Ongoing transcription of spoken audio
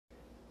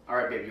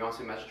Alright, babe, you want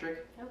to see a magic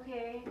trick?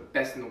 Okay. The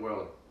best in the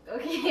world.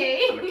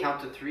 Okay. I'm gonna count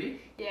to 3.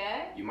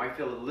 Yeah. You might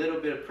feel a little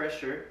bit of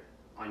pressure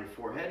on your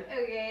forehead.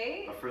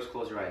 Okay. But first,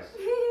 close your eyes.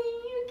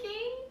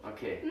 Okay.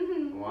 Okay.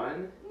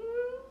 1,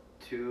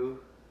 2,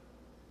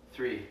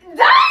 3.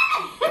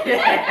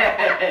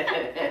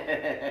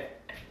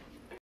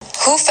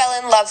 Who fell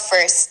in love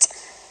first?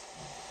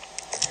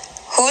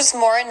 Who's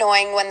more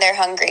annoying when they're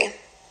hungry?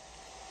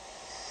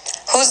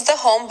 Who's the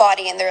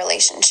homebody in the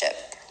relationship?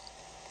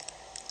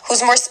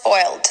 Who's more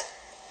spoiled?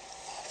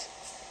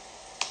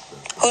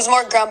 Who's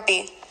more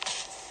grumpy?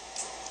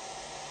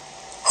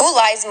 Who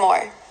lies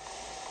more?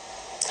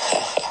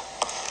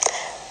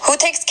 Who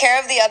takes care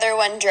of the other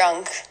when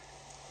drunk?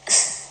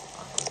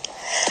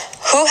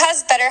 Who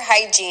has better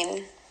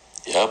hygiene?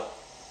 Yep.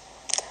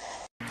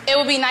 It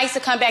would be nice to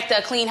come back to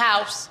a clean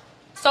house.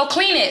 So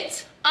clean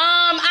it.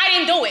 I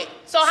didn't do it.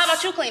 So how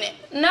about you clean it?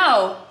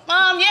 No.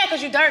 Yeah,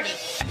 because you're dirty.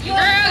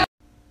 Girl.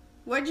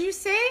 What'd you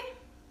say?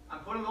 I'm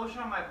putting lotion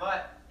on my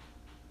butt.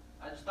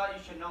 I just thought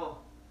you should know.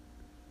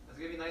 It's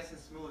gonna be nice and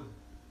smooth.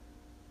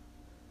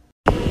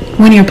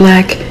 When you're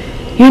black,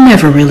 you're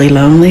never really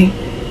lonely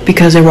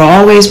because there will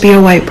always be a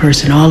white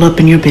person all up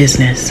in your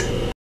business.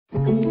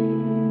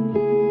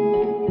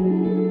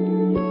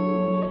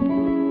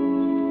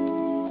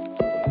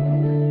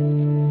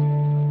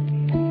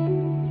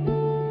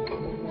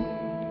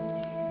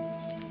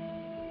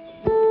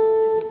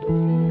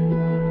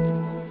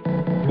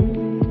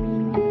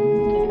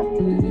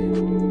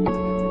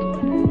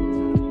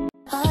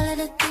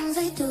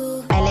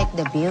 I like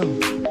the view.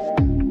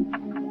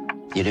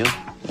 You do?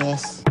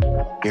 Yes.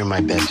 You're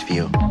my best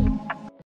view.